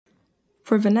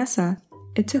For Vanessa,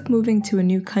 it took moving to a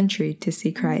new country to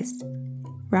see Christ.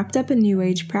 Wrapped up in New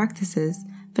Age practices,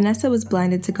 Vanessa was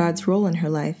blinded to God's role in her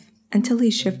life until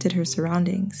he shifted her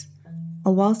surroundings.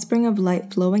 A wellspring of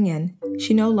light flowing in,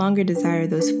 she no longer desired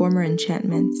those former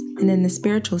enchantments, and in a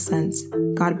spiritual sense,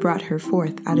 God brought her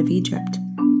forth out of Egypt.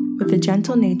 With a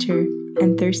gentle nature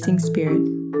and thirsting spirit,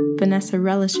 Vanessa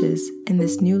relishes in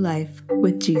this new life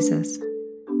with Jesus.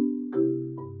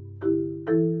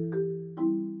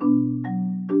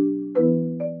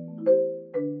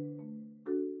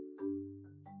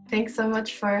 Thanks so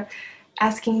much for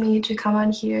asking me to come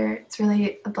on here. It's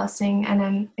really a blessing, and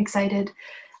I'm excited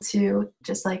to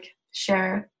just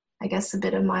share, I guess, a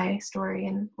bit of my story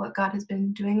and what God has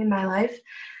been doing in my life.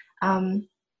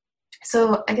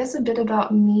 So I guess a bit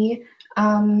about me.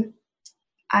 I'm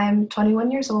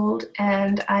 21 years old,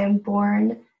 and I'm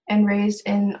born and raised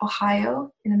in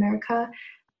Ohio in America.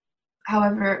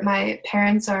 However, my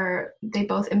parents they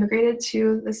both immigrated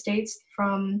to the States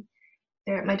from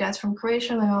my dad's from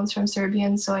Croatia, my mom's from Serbia,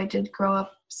 and so I did grow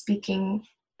up speaking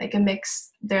a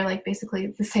mix. They're basically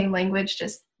the same language,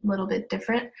 just a little bit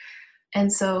different.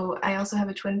 And so I also have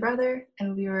a twin brother,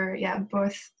 and we were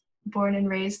both born and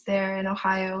raised there in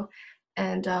Ohio.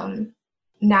 And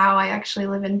now I actually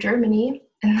live in Germany,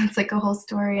 and that's a whole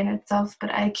story in itself.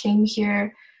 But I came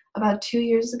here about 2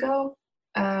 years ago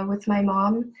with my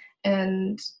mom,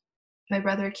 and my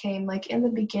brother came in the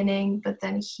beginning, but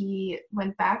then he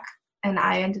went back, and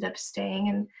I ended up staying.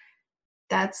 And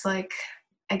that's I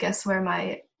guess where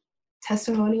my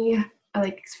testimony,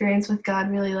 experience with God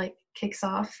really kicks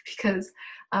off, because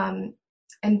and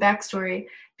backstory,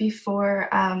 before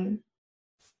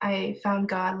I found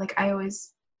God, I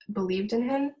always believed in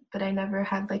him, but I never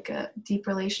had a deep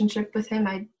relationship with him.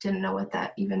 I didn't know what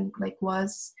that even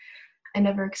was. I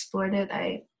never explored it.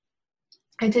 I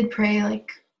did pray a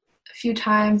few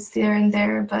times there and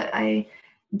there, but I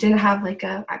didn't have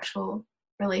a actual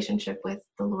relationship with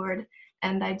the Lord.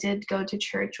 And I did go to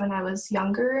church when I was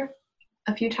younger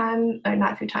a few times, or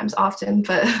not a few times, often,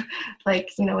 but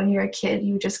when you're a kid,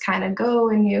 you just kind of go,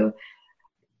 and you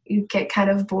get kind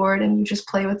of bored, and you just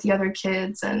play with the other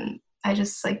kids, and I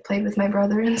just played with my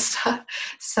brother and stuff.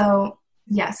 So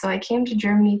I came to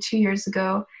Germany 2 years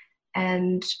ago,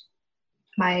 and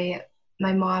my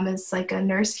mom is a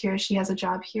nurse here. She has a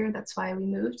job here. That's why we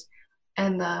moved.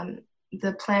 And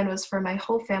the plan was for my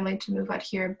whole family to move out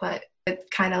here, but it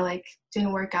kind of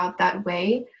didn't work out that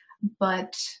way.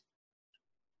 But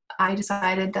I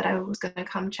decided that I was going to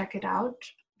come check it out,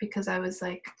 because I was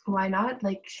why not?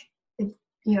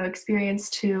 Experience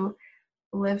to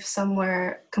live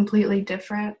somewhere completely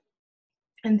different.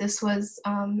 And this was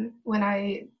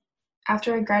when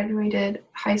after I graduated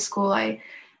high school, I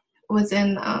was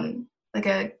in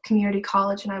a community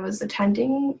college, and I was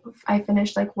attending. I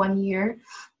finished 1 year.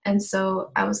 And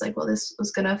so I was well, this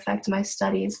was going to affect my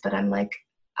studies, but I'm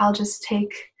I'll just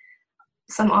take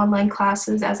some online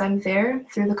classes as I'm there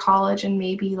through the college, and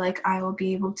maybe I will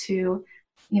be able to,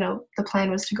 the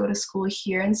plan was to go to school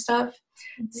here and stuff.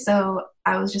 Mm-hmm. So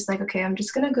I was just okay, I'm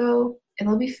just going to go.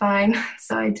 It'll be fine.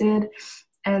 So I did.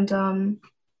 And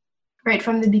right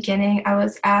from the beginning, I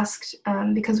was asked,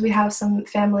 because we have some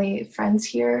family friends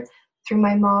here through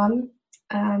my mom,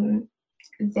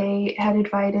 they had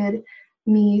invited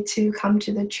me to come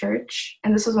to the church.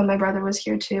 And this was when my brother was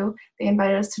here too. They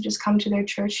invited us to just come to their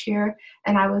church here.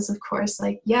 And I was, of course,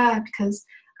 yeah, because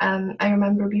I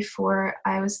remember before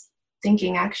I was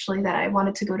thinking actually that I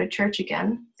wanted to go to church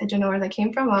again. I don't know where that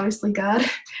came from, obviously God.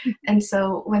 And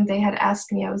so when they had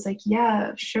asked me, I was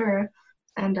yeah, sure.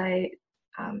 And I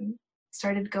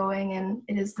started going, and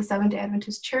it is the Seventh-day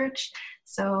Adventist Church.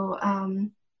 So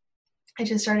I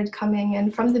just started coming,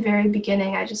 and from the very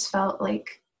beginning, I just felt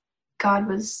God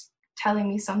was telling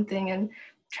me something and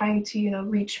trying to,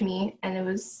 reach me, and it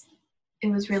was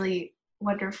really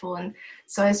wonderful. And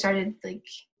so I started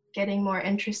getting more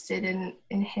interested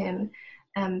in him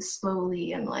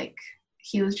slowly, and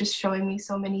he was just showing me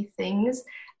so many things,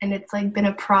 and it's been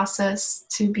a process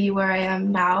to be where I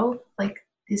am now,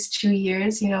 these 2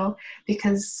 years,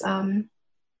 because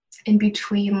in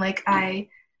between, I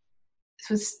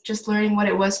was just learning what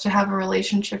it was to have a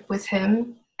relationship with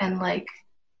him, and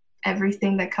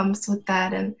everything that comes with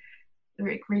that, and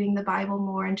reading the Bible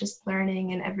more, and just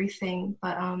learning and everything.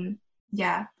 But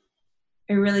yeah,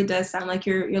 it really does sound like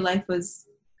your life was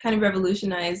kind of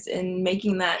revolutionized in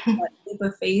making that leap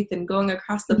of faith and going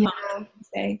across the pond.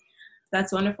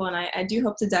 That's wonderful, and I do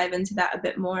hope to dive into that a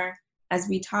bit more as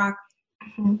we talk.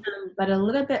 Mm-hmm. But a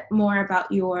little bit more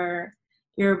about your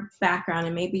background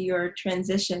and maybe your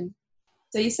transition.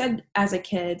 So you said as a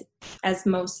kid, as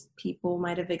most people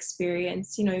might have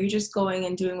experienced, you're just going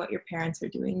and doing what your parents are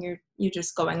doing. You're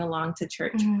just going along to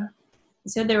church. Mm-hmm. You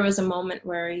said there was a moment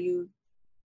where you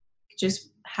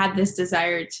just had this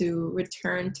desire to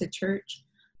return to church.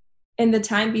 In the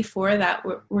time before that,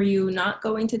 were you not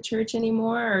going to church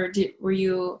anymore, or did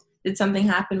something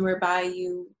happen whereby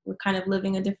you were kind of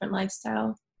living a different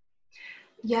lifestyle?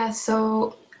 Yeah,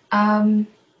 so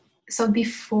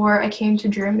before I came to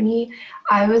Germany,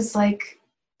 I was like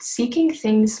seeking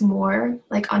things more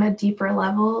like on a deeper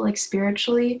level, like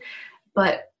spiritually,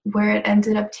 but where it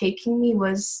ended up taking me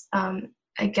was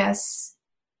I guess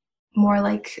more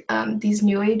like these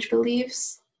new age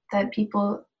beliefs that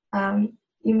people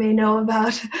you may know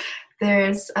about.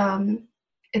 There's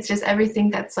it's just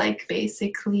everything that's like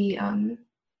basically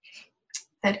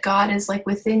that God is like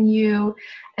within you,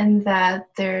 and that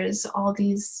there's all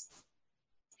these,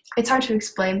 it's hard to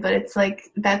explain, but it's like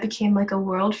that became like a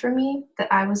world for me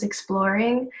that I was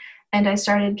exploring. And I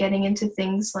started getting into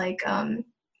things like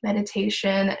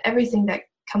meditation, everything that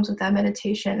comes with that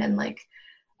meditation, and like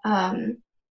um,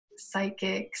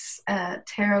 psychics,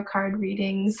 tarot card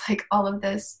readings, like all of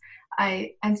this.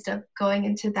 I ended up going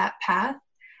into that path,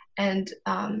 and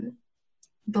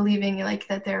believing like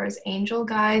that there was angel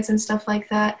guides and stuff like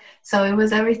that. So it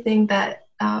was everything that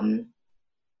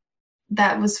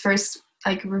that was first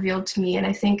like revealed to me. And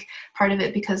I think part of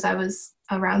it because I was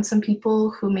around some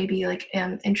people who maybe like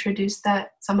introduced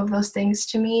that some of those things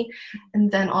to me.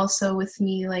 And then also with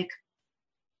me like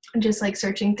just like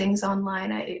searching things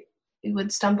online, I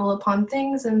would stumble upon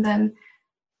things, and then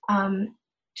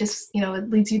just it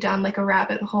leads you down like a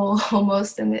rabbit hole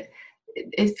almost, and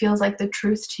it feels like the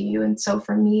truth to you. And so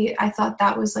for me, I thought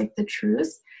that was like the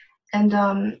truth.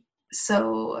 And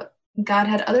so God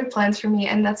had other plans for me,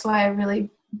 and that's why I really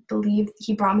believe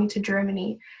he brought me to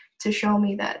Germany to show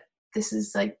me that this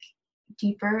is like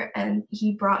deeper, and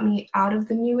he brought me out of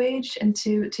the new age and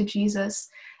to Jesus.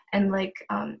 And like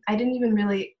I didn't even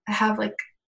really have like,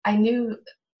 I knew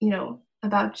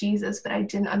about Jesus, but I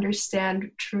didn't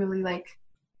understand truly like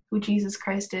who Jesus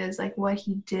Christ is, like what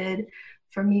he did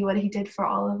for me, what he did for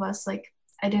all of us. Like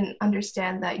I didn't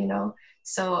understand that,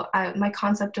 so my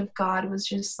concept of God was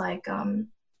just like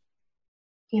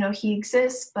he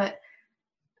exists, but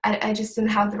I just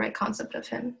didn't have the right concept of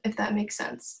him, if that makes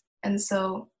sense. And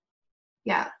so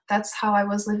yeah, that's how I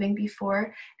was living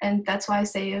before. And that's why I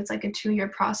say it's like a 2-year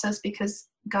process, because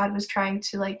God was trying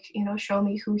to like show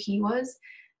me who he was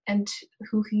and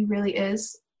who he really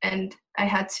is. And I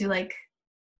had to like,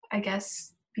 I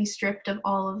guess, be stripped of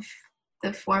all of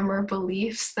the former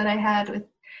beliefs that I had with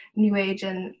New Age,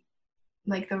 and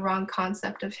like the wrong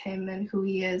concept of him and who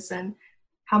he is and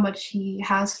how much he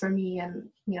has for me, and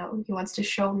he wants to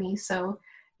show me. So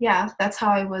yeah, that's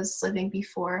how I was living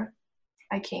before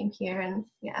I came here. And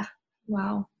yeah.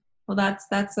 Wow. Well,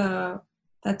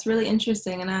 that's really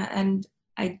interesting, and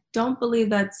I don't believe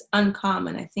that's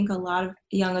uncommon. I think a lot of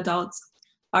young adults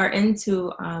are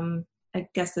into I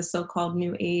guess the so-called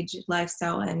new age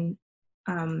lifestyle and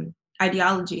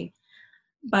ideology.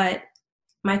 But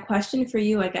my question for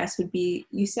you, I guess, would be,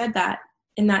 you said that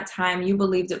in that time you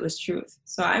believed it was truth.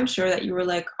 So I'm sure that you were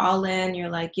like all in, you're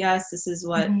like, yes, this is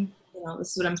what, this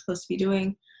is what I'm supposed to be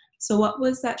doing. So what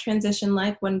was that transition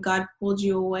like when God pulled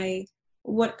you away?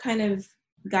 What kind of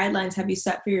guidelines have you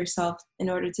set for yourself in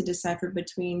order to decipher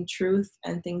between truth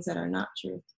and things that are not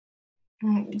truth?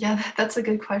 Yeah, that's a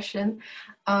good question.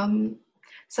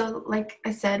 So like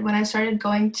I said, when I started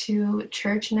going to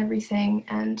church and everything,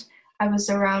 and I was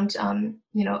around,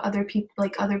 other people,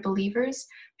 like other believers,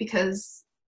 because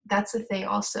that's the thing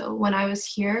also. When I was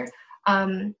here,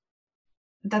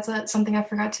 that's something I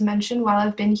forgot to mention. While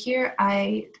I've been here,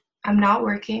 I'm not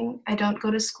working. I don't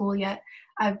go to school yet.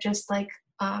 I've just like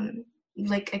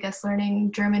I guess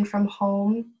learning German from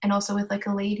home, and also with like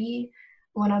a lady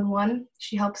one-on-one.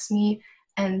 She helps me,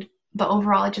 but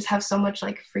overall I just have so much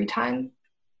like free time.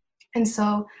 And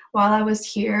so while I was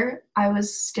here, I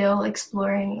was still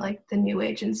exploring like the new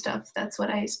age and stuff. That's what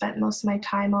I spent most of my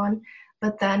time on.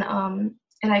 But then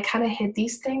and I kind of hid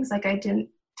these things, like I didn't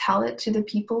tell it to the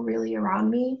people really around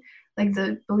me, like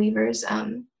the believers.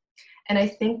 And I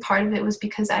think part of it was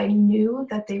because I knew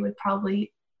that they would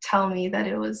probably tell me that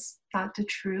it was not the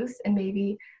truth, and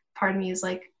maybe part of me is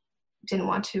like didn't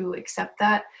want to accept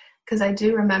that, because I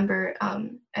do remember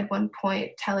at one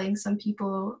point telling some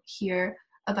people here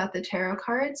about the tarot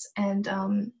cards, and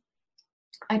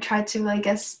I tried to, I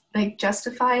guess, like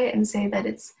justify it and say that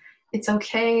it's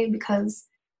okay, because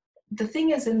the thing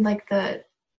is, in like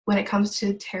when it comes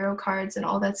to tarot cards and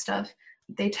all that stuff,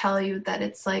 they tell you that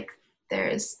it's like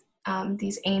there's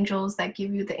these angels that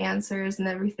give you the answers and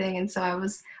everything. And so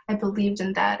I believed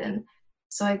in that. And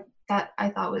so I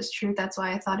thought was true. That's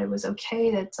why I thought it was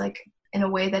okay. That's like in a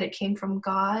way that it came from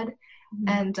God.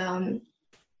 Mm-hmm. And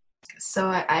so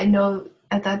I know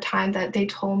at that time that they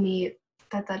told me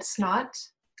that that's not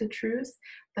the truth,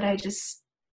 but I just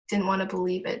didn't want to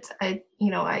believe it. I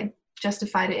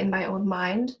justified it in my own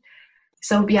mind.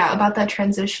 So yeah, about that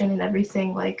transition and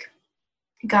everything, like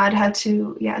God had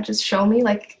to, just show me.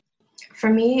 Like for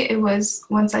me, it was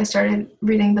once I started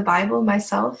reading the Bible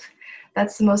myself.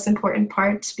 That's the most important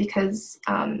part, because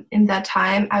in that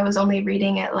time I was only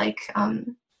reading it like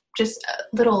just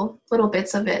little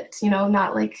bits of it,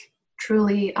 not like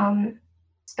truly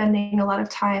spending a lot of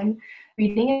time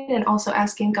reading it, and also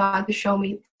asking God to show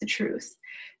me the truth.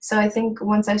 So I think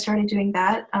once I started doing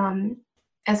that,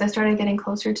 as I started getting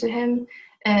closer to him,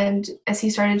 and as he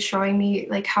started showing me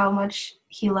like how much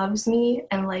he loves me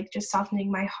and like just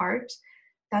softening my heart,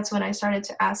 that's when I started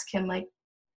to ask him, like,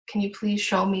 can you please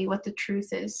show me what the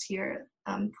truth is here?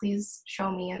 Please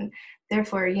show me. And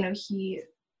therefore, he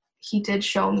did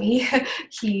show me.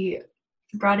 He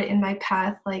brought it in my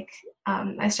path. Like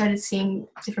I started seeing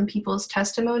different people's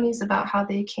testimonies about how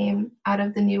they came out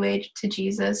of the New Age to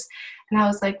Jesus. And I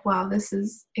was like, wow, this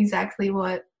is exactly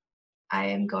what I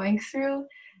am going through.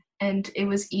 And it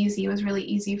was easy. It was really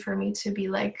easy for me to be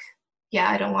like, yeah,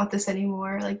 I don't want this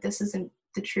anymore. Like, this isn't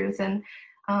the truth. And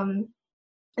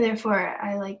therefore,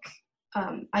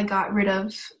 I got rid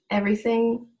of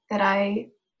everything that I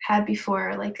had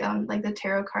before, like the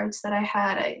tarot cards that I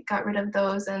had. I got rid of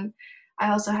those, and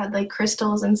I also had like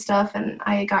crystals and stuff, and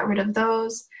I got rid of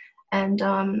those. And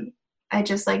I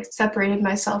just like separated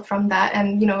myself from that,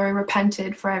 and I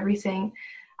repented for everything.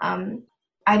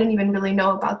 I didn't even really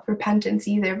know about repentance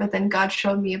either, but then God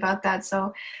showed me about that.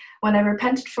 So when I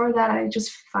repented for that, I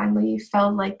just finally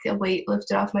felt like a weight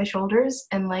lifted off my shoulders,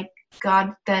 and like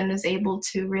God then is able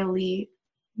to really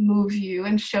move you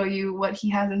and show you what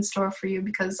he has in store for you,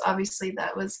 because obviously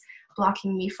that was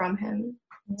blocking me from him.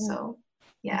 So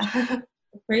yeah.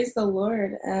 Praise the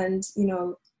Lord. And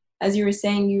as you were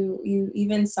saying, you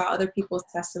even saw other people's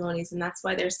testimonies, and that's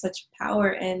why there's such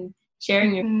power in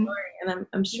sharing your story. And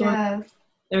I'm sure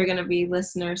there are going to be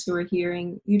listeners who are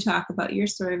hearing you talk about your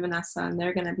story, Vanessa, and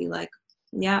they're going to be like,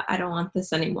 yeah, I don't want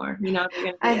this anymore.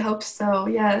 I hope so.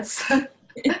 Yes.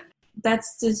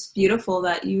 That's just beautiful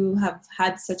that you have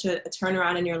had such a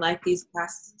turnaround in your life these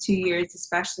past 2 years,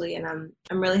 especially. And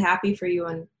I'm really happy for you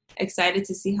and excited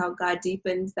to see how God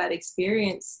deepens that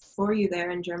experience for you there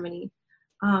in Germany.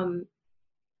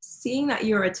 Seeing that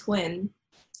you're a twin,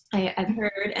 I've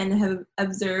heard and have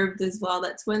observed as well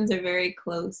that twins are very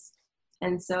close.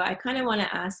 And so I kind of want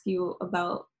to ask you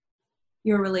about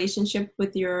your relationship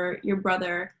with your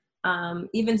brother,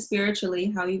 even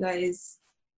spiritually, how you guys,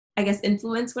 I guess,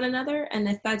 influence one another, and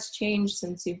if that's changed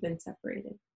since you've been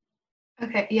separated.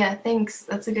 Okay, yeah, thanks.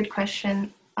 That's a good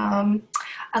question.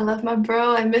 I love my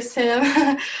bro. I miss him.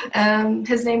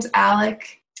 His name's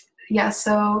Alec. Yeah,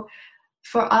 so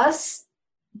for us,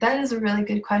 that is a really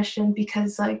good question,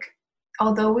 because like,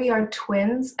 although we are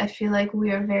twins, I feel like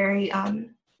we are very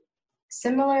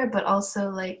similar, but also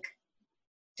like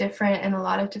different in a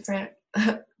lot of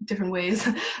different ways.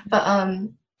 But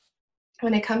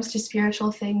when it comes to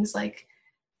spiritual things, like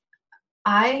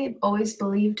I always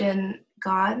believed in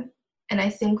God, and I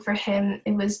think for him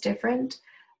it was different,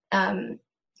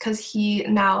 because he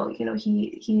now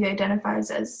he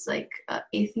identifies as like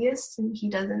atheist, and he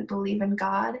doesn't believe in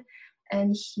God,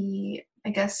 and I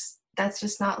guess that's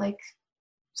just not like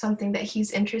something that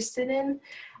he's interested in.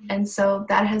 And so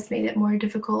that has made it more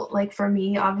difficult, like for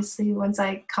me, obviously, once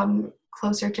I come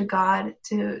closer to God,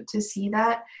 to see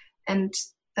that. And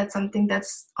that's something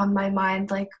that's on my mind,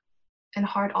 like, and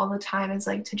heart all the time, is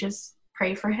like to just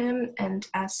pray for him and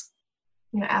ask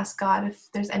God if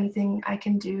there's anything I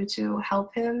can do to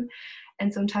help him.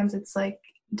 And sometimes it's like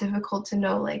difficult to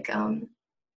know, like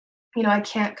I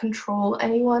can't control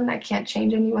anyone, I can't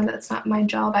change anyone, that's not my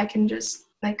job. I can just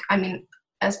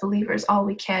as believers, all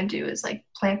we can do is like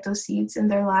plant those seeds in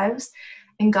their lives,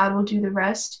 and God will do the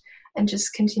rest, and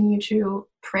just continue to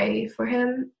pray for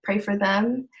him, pray for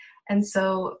them. And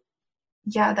so,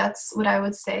 yeah, that's what I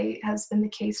would say has been the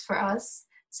case for us.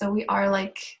 So we are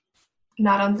like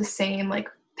not on the same like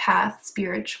path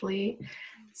spiritually.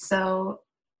 So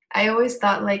I always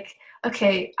thought like,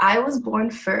 okay, I was born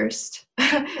first.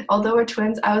 Although we're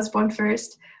twins, I was born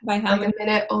first. By how like a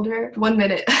minute older, 1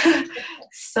 minute.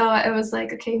 So I was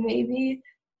like, okay, maybe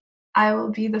I will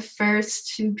be the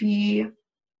first to be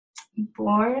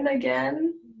born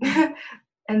again,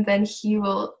 and then he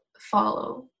will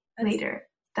follow later.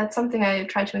 That's something I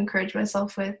try to encourage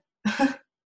myself with.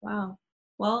 Wow.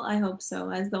 Well, I hope so.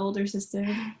 As the older sister,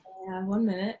 I have 1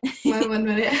 minute. My 1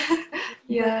 minute.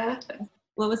 Yeah.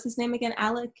 What was his name again?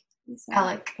 Alec, you said?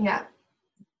 Alec, yeah.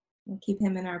 We'll keep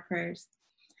him in our prayers.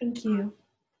 Thank you.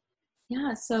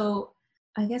 Yeah, so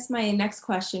I guess my next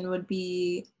question would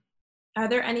be, are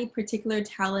there any particular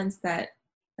talents that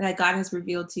God has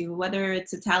revealed to you, whether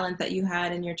it's a talent that you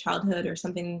had in your childhood or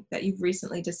something that you've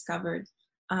recently discovered,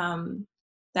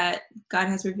 that God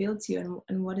has revealed to you,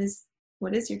 and what is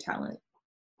your talent?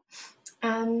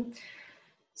 Um,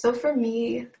 so for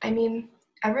me, I mean,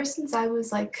 ever since I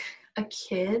was like a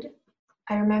kid,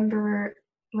 I remember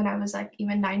when I was like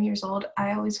even 9 years old,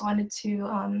 I always wanted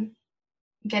to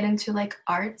get into like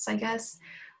arts, I guess,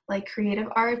 like creative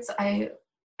arts.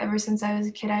 Ever since I was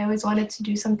a kid, I always wanted to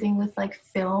do something with like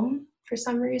film for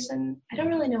some reason. I don't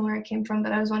really know where it came from,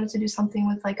 but I always wanted to do something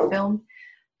with like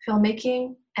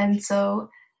filmmaking. And so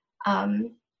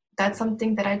that's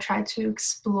something that I tried to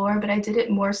explore, but I did it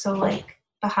more so like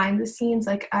behind the scenes.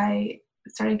 Like I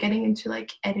started getting into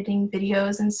like editing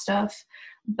videos and stuff.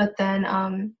 But then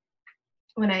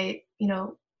when I,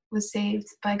 was saved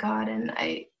by God and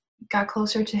I got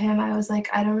closer to Him, I was like,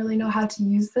 I don't really know how to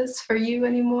use this for you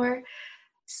anymore.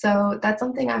 So that's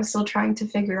something I'm still trying to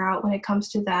figure out when it comes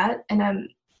to that. And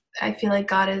I feel like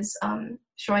God is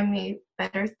showing me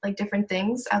better, like different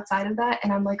things outside of that.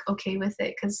 And I'm like, okay with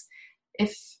it. Because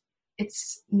if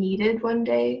it's needed one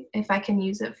day, if I can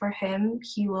use it for Him,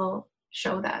 He will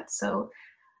show that.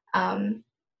 Um,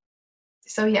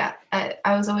 so yeah,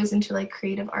 I was always into like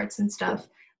creative arts and stuff.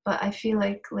 But I feel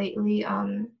like lately,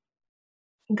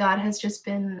 God has just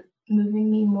been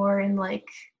moving me more in like,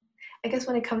 I guess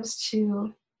when it comes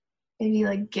to maybe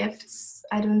like gifts,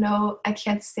 I don't know, I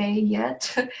can't say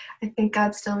yet. I think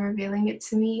God's still revealing it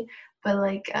to me, but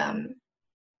like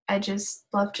I just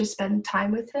love to spend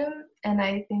time with Him, and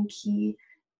I think He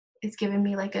is giving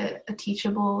me like a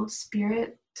teachable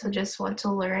spirit to just want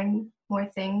to learn more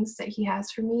things that He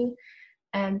has for me.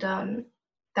 And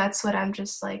that's what I'm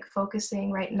just like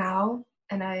focusing right now,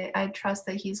 and I trust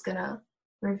that He's gonna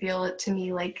reveal it to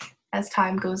me like as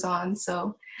time goes on.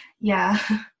 So yeah.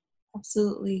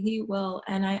 Absolutely, He will.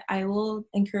 And I will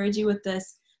encourage you with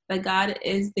this, that God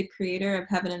is the creator of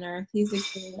heaven and earth. He's the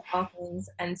creator of all things.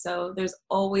 And so there's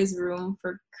always room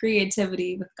for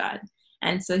creativity with God.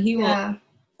 And so Yeah.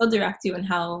 He'll direct you in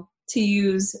how to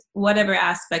use whatever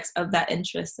aspects of that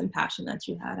interest and passion that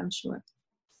you had, I'm sure.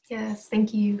 Yes,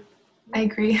 thank you. I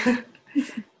agree.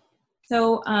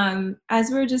 So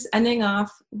as we're just ending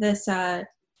off this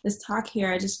talk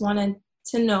here, I just wanted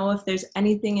to know if there's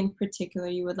anything in particular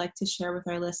you would like to share with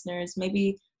our listeners,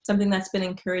 maybe something that's been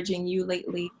encouraging you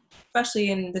lately,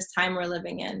 especially in this time we're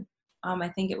living in. I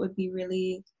think it would be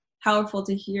really powerful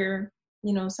to hear,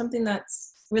 something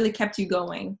that's really kept you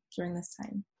going during this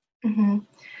time. Mm-hmm.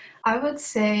 I would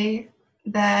say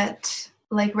that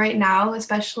like right now,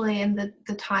 especially in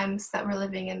the times that we're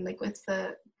living in, like with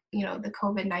the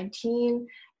COVID-19,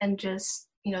 and just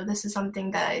this is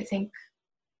something that I think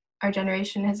our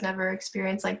generation has never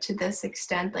experienced like to this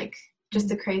extent, like just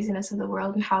the craziness of the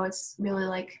world and how it's really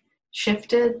like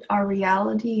shifted our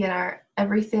reality and our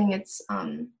everything. It's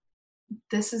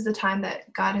this is the time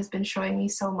that God has been showing me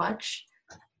so much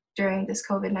during this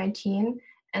COVID-19,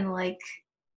 and like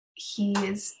He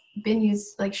has been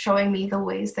showing me the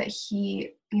ways that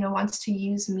He wants to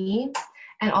use me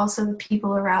and also the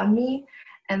people around me.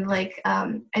 And like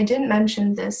I didn't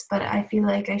mention this, but I feel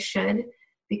like I should,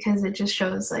 because it just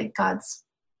shows like God's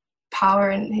power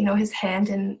and His hand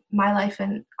in my life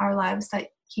and our lives,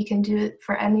 that He can do it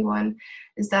for anyone.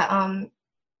 Is that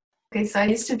okay, so I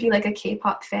used to be like a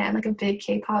K-pop fan, like a big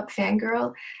K-pop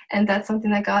fangirl, and that's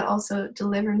something that God also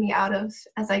delivered me out of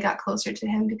as I got closer to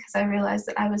Him, because I realized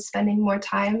that I was spending more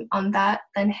time on that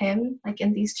than Him, like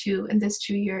in this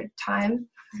 2-year time.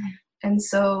 And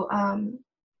so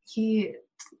He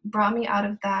brought me out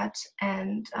of that,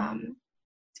 and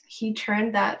He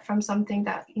turned that from something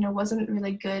that wasn't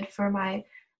really good for my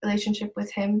relationship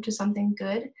with Him to something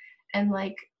good. And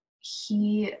like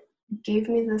He gave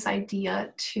me this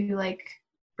idea to like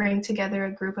bring together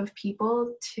a group of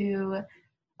people to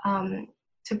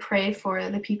pray for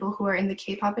the people who are in the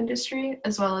K-pop industry,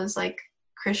 as well as like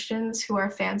Christians who are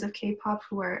fans of K-pop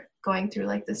who are going through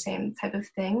like the same type of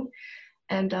thing,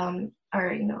 and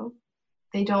are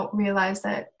they don't realize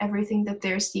that everything that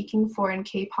they're seeking for in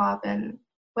K-pop and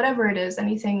whatever it is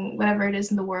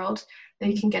in the world,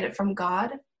 they can get it from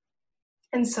God.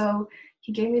 And so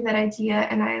He gave me that idea,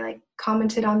 and I like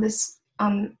commented on this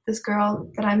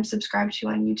girl that I'm subscribed to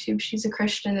on YouTube. She's a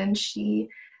Christian, and she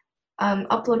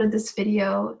uploaded this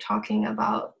video talking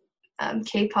about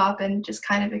K-pop and just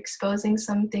kind of exposing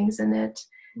some things in it.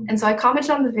 And so I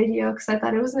commented on the video because I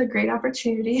thought it was a great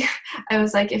opportunity. I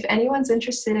was like, if anyone's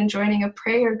interested in joining a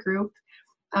prayer group,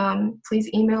 please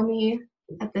email me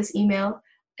at this email.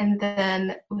 And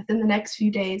then within the next few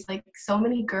days, like so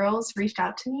many girls reached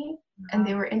out to me and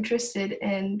they were interested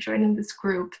in joining this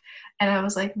group. And I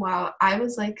was like, wow, I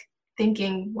was like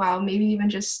thinking, wow, maybe even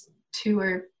just 2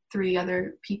 or 3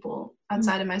 other people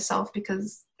outside of myself,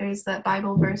 because there's that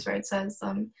Bible verse where it says,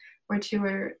 where 2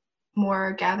 or more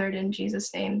are gathered in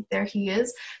Jesus' name, there he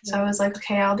is. So I was like,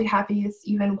 okay, I'll be happy with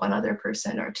even 1 other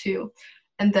person or 2.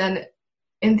 And then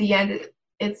in the end,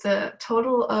 it's a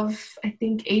total of, I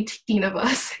think, 18 of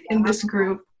us in this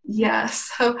group. Yeah,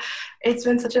 so it's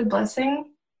been such a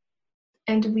blessing.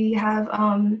 And we have,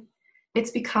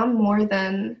 it's become more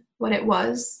than what it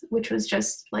was, which was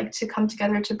just like to come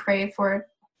together to pray for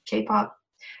K-pop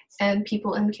and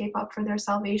people in K-pop for their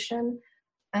salvation,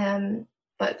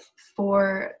 but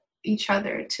for each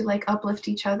other, to like uplift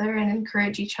each other and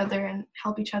encourage each other and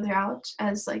help each other out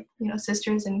as like, you know,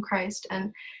 sisters in Christ.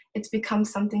 And it's become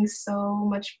something so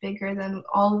much bigger than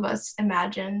all of us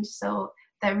imagined. So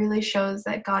that really shows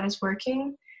that God is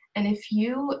working. And if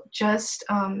you just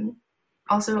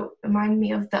also remind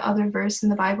me of the other verse in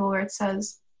the Bible where it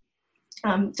says,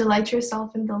 delight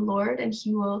yourself in the Lord and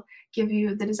he will give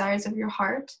you the desires of your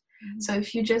heart. So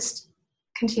if you just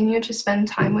continue to spend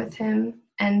time with him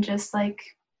and just like,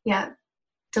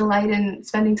 delight in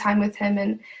spending time with him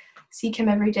and seek him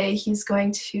every day, he's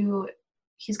going to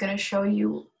show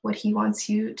you what he wants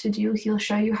you to do. He'll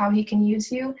show you how he can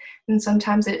use you. And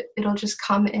sometimes it'll just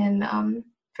come in,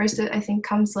 first it I think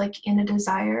comes like in a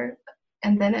desire,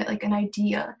 and then it like an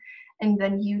idea, and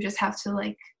then you just have to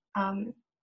like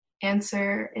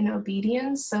answer in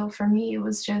obedience. So for me, it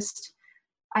was just,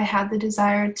 I had the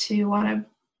desire to want to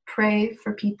pray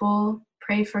for people,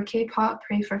 pray for K-pop,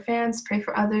 pray for fans, pray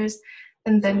for others.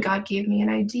 And then God gave me an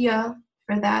idea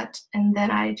for that. And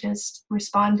then I just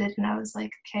responded and I was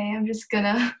like, okay, I'm just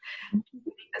gonna make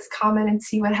this comment and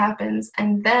see what happens.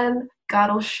 And then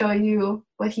God will show you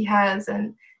what he has.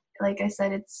 And like I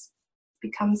said, it's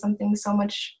become something so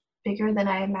much bigger than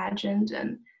I imagined.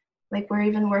 And like we're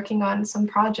even working on some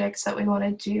projects that we want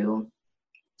to do,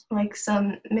 like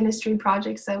some ministry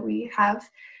projects that we have.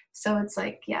 So it's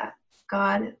like,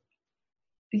 God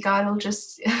will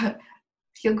just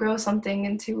he'll grow something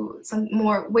into some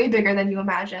more way bigger than you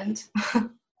imagined.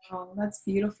 Oh, that's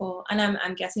beautiful. And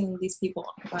I'm guessing these people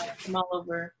are from all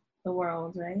over the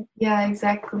world, right? Yeah,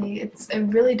 exactly. It's a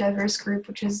really diverse group,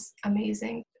 which is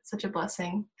amazing. It's such a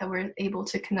blessing that we're able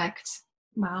to connect.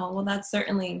 Wow, well, that's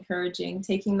certainly encouraging,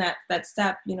 taking that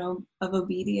step, you know, of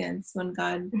obedience when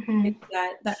God gives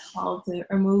that call to,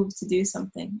 or moves to do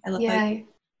something. I love how it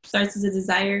starts as a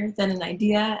desire, then an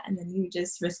idea, and then you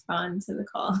just respond to the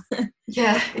call.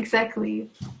 Yeah, exactly.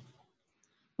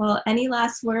 Well, any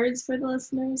last words for the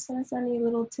listeners, Vanessa? Any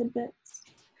little tidbits?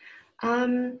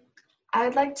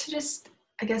 I'd like to just,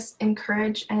 I guess,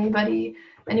 encourage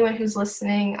anyone who's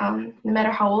listening, no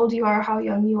matter how old you are, how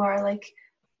young you are, like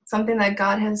something that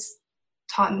God has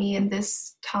taught me in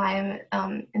this time,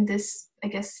 in this, I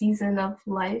guess, season of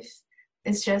life,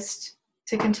 is just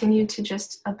to continue to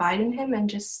just abide in him and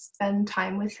just spend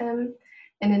time with him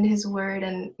and in his word,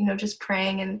 and, you know, just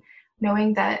praying and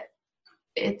knowing that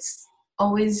it's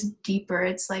always deeper.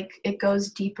 It's like it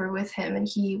goes deeper with him, and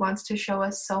he wants to show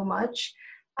us so much.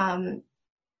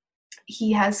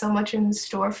 He has so much in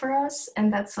store for us,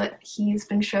 and that's what he's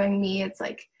been showing me. It's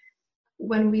like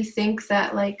when we think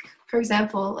that, like, for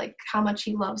example, like how much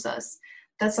he loves us,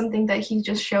 that's something that he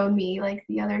just showed me like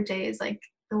the other day, is like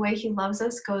the way he loves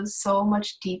us goes so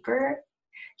much deeper.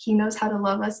 He knows how to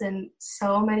love us in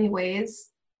so many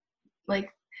ways.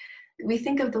 Like we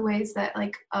think of the ways that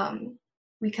like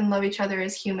we can love each other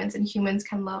as humans, and humans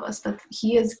can love us, but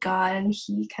he is God, and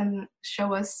he can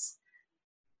show us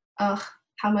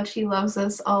how much he loves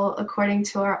us, all according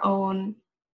to our own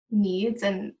needs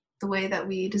and the way that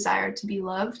we desire to be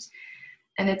loved.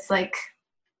 And it's like,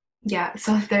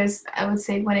 so I would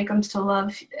say when it comes to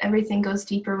love, everything goes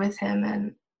deeper with him,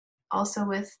 and also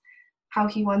with how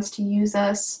he wants to use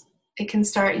us. It can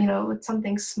start, you know, with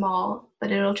something small,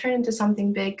 but it'll turn into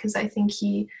something big, because I think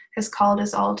he has called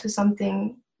us all to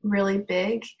something really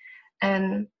big,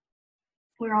 and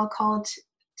we're all called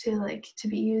to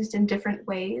be used in different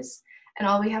ways. And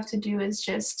all we have to do is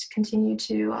just continue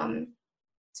to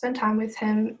spend time with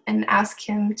him and ask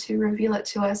him to reveal it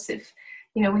to us if,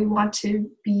 you know, we want to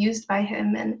be used by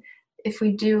him. And if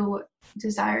we do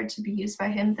desire to be used by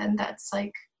him, then that's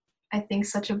like, I think,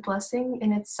 such a blessing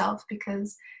in itself,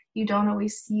 because you don't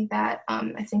always see that.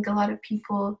 I think a lot of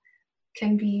people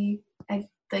can be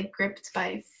like gripped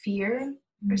by fear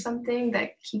or something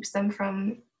that keeps them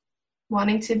from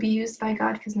wanting to be used by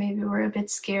God, because maybe we're a bit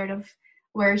scared of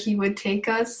where he would take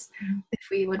us if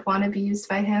we would want to be used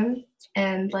by him.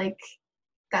 And like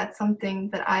that's something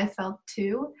that I felt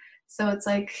too. So it's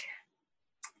like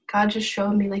God just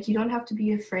showed me, like, you don't have to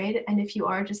be afraid, and if you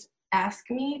are, just ask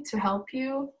me to help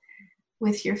you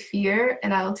with your fear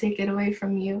and I will take it away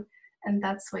from you. And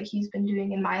that's what he's been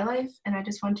doing in my life. And I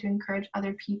just want to encourage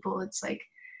other people. It's like,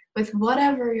 with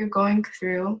whatever you're going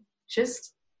through,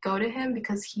 just go to him,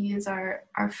 because he is our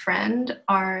friend,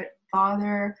 our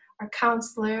father, our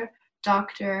counselor,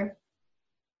 doctor,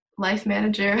 life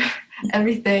manager,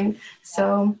 everything.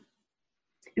 So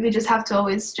we just have to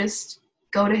always just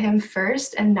go to him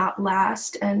first and not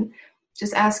last, and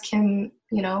just ask him,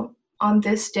 you know, on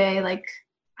this day, like,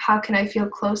 how can I feel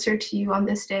closer to you on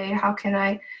this day? How can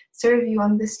I serve you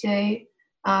on this day?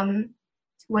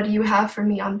 What do you have for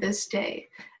me on this day?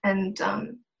 And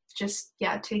just,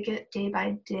 yeah, take it day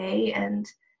by day, and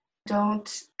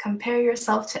don't compare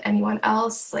yourself to anyone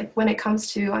else. Like when it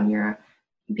comes to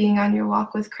being on your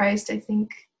walk with Christ, I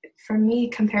think for me,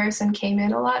 comparison came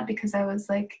in a lot, because I was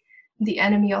like, the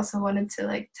enemy also wanted to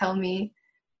like tell me,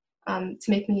 to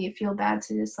make me feel bad,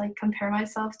 to just like compare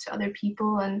myself to other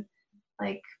people, and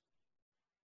like,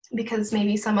 because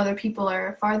maybe some other people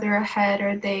are farther ahead,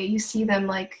 or you see them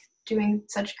like doing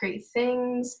such great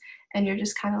things, and you're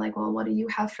just kind of like, well, what do you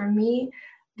have for me?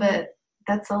 But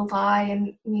that's a lie,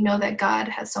 and we know that God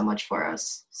has so much for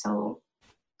us. So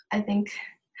I think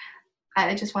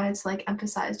I just wanted to like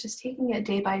emphasize just taking it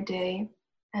day by day,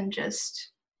 and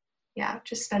just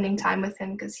spending time with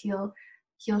him, because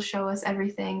he'll show us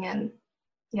everything. And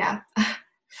yeah.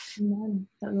 Amen.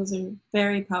 Those are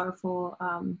very powerful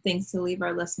things to leave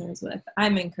our listeners with.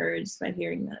 I'm encouraged by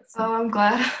hearing that. So. Oh, I'm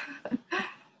glad.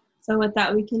 So with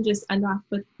that, we can just end off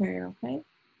with prayer, okay?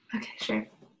 Okay, sure.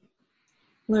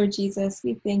 Lord Jesus,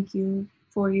 we thank you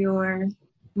for your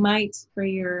might, for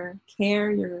your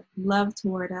care, your love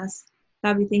toward us.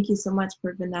 God, we thank you so much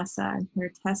for Vanessa and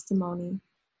her testimony.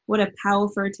 What a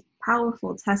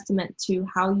powerful testament to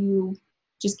how you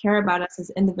just care about us as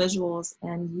individuals,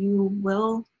 and you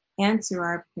will answer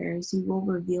our prayers. You will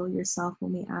reveal yourself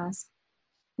when we ask.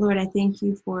 Lord, I thank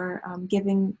you for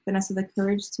giving Vanessa the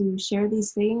courage to share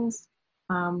these things,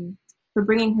 for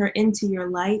bringing her into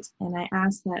your light. And I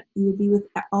ask that you would be with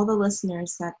all the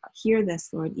listeners that hear this,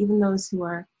 Lord, even those who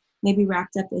are maybe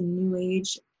wrapped up in New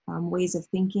Age ways of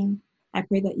thinking. I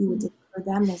pray that you would deliver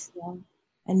them as well,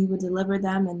 and you would deliver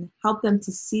them and help them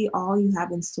to see all you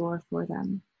have in store for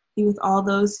them. Be with all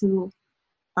those who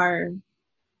are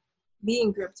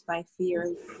being gripped by fear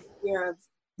of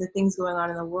the things going on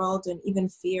in the world, and even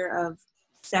fear of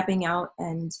stepping out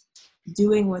and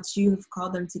doing what you've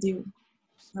called them to do.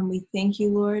 And we thank you,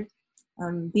 Lord.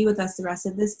 Be with us the rest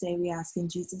of this day, we ask in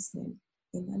Jesus' name.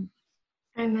 Amen.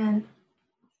 Amen.